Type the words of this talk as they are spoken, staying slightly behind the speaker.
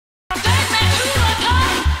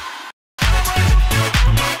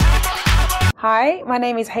Hi, my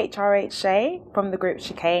name is HRH Shay from the group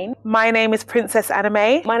Shiikane. My name is Princess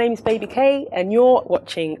Anime. My name is Baby K, and you're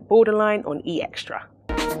watching Borderline on E-Xtra.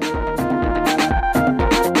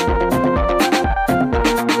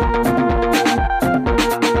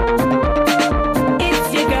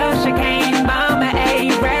 It's your girl Shiikane, Mama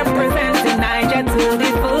A, representing Niger to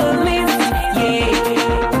the fullest, yeah.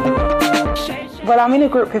 Well, I'm in a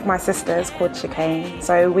group with my sisters called Shiikane.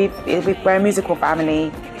 So we're a musical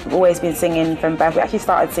family. We've always been singing from birth. We actually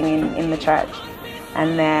started singing in the church,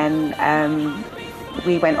 and then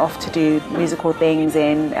we went off to do musical things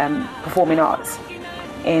in performing arts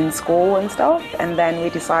in school and stuff. And then we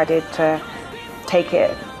decided to take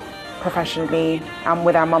it professionally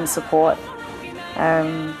with our mum's support.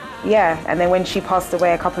 Yeah, and then when she passed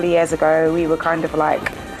away a couple of years ago, we were kind of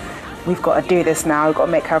like, we've got to do this now. We've got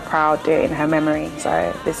to make her proud, do it in her memory.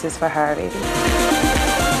 So this is for her, really.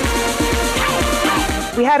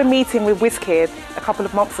 We had a meeting with WizKid a couple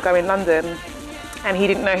of months ago in London, and he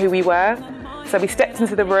didn't know who we were. So we stepped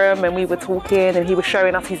into the room and we were talking, and he was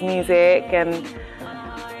showing us his music, and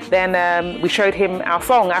then we showed him our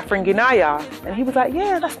song, Afringinaya, and he was like,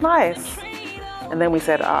 yeah, that's nice. And then we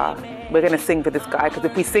said, we're going to sing for this guy, because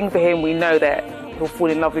if we sing for him, we know that he'll fall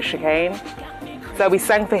in love with Shiikane. So we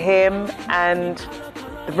sang for him, and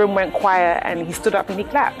the room went quiet, and he stood up and he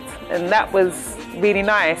clapped. And that was really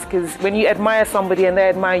nice, because when you admire somebody and they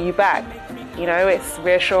admire you back, you know, it's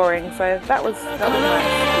reassuring. So that was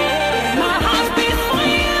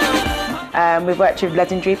nice. We've worked with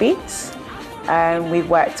Legendary Beats. We've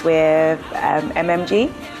worked with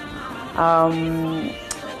MMG.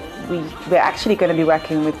 We're actually going to be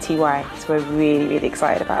working with TY, so we're really, really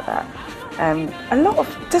excited about that. A lot of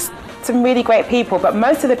just some really great people, but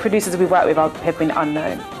most of the producers we've worked with have been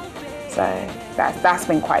unknown. So that's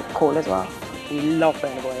been quite cool as well. We love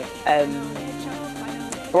Burna Boy.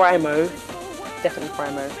 Brymo, definitely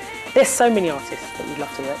Brymo. There's so many artists that we'd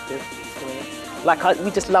love to work with. Like, we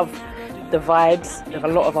just love the vibes of a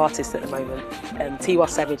lot of artists at the moment. Tiwa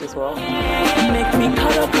Savage as well. Make me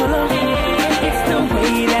color. It's the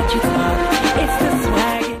way that you talk. It's the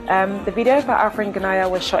swag. The video for Afringinaya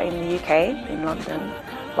was shot in the UK, in London,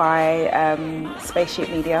 by Spaceship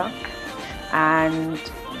Media, and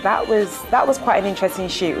that was quite an interesting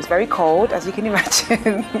shoot. It was very cold, as you can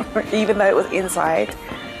imagine, even though it was inside.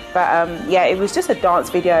 But yeah, it was just a dance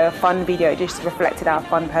video, a fun video. It just reflected our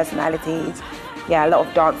fun personalities. Yeah, a lot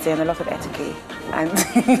of dancing, a lot of etiquette, and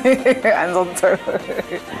and zonto.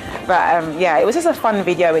 But yeah, it was just a fun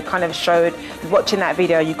video. It kind of showed, watching that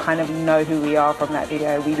video, you kind of know who we are from that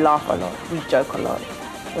video. We laugh a lot, we joke a lot.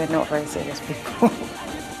 We're not very serious people.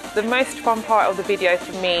 The most fun part of the video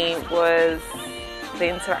for me was the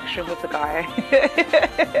interaction with the guy.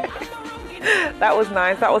 That was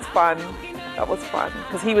nice, that was fun. That was fun,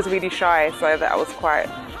 because he was really shy, so that was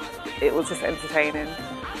it was just entertaining,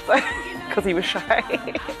 because he was shy.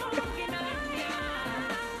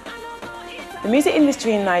 The music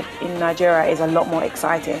industry in Nigeria is a lot more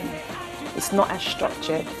exciting. It's not as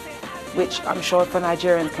structured, which I'm sure for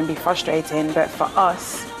Nigerians can be frustrating, but for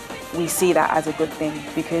us, we see that as a good thing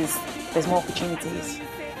because there's more opportunities.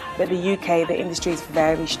 But the UK, the industry is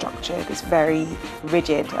very structured, it's very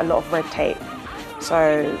rigid, a lot of red tape.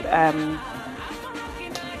 So,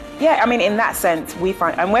 yeah, I mean, in that sense, we're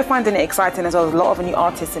finding it exciting as well. There's a lot of new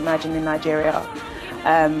artists emerging in Nigeria.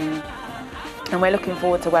 And we're looking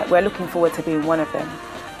forward to being one of them.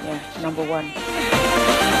 Yeah, number one.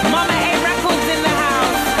 Mama A records in the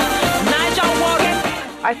house. Niger Warren.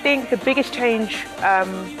 I think the biggest change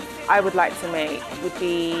I would like to make would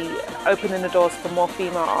be opening the doors for more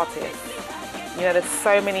female artists. You know, there's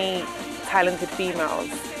so many talented females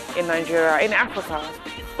in Nigeria, in Africa,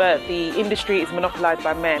 but the industry is monopolized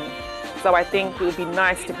by men. So I think it would be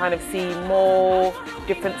nice to kind of see more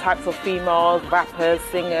different types of females, rappers,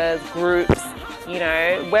 singers, groups. You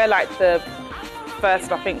know, we're like the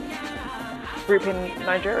first, I think, group in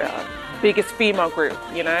Nigeria, biggest female group,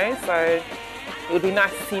 you know, so it would be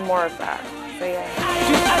nice to see more of that. So yeah.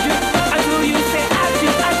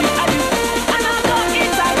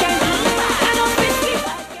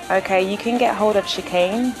 Okay, you can get hold of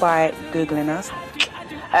Shiikane by Googling us.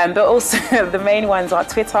 But also the main ones are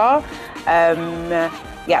Twitter.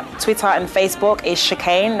 Yeah, Twitter and Facebook is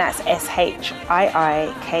Shiikane, that's SHIIKANE.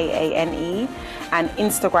 And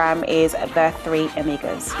Instagram is The Three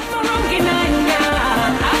Amigas.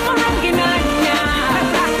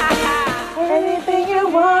 Anything you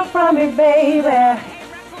want from me, baby.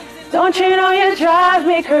 Don't you know you drive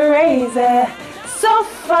me crazy? So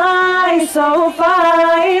fine, so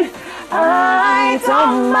fine. I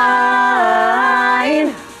don't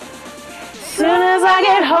mind. Soon as I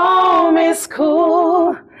get home, it's just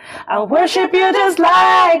cool. I worship you just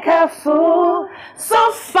like a fool.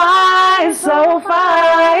 So fine, so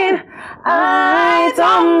fine. I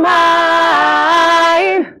don't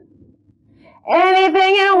mind.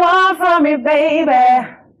 Anything you want from me, baby,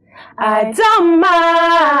 I don't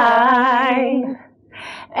mind.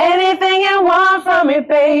 Anything you want from me,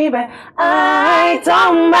 baby, I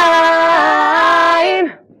don't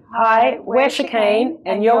mind. Hi, we're Shiikane,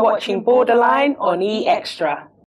 and you're watching Borderline on E-Xtra.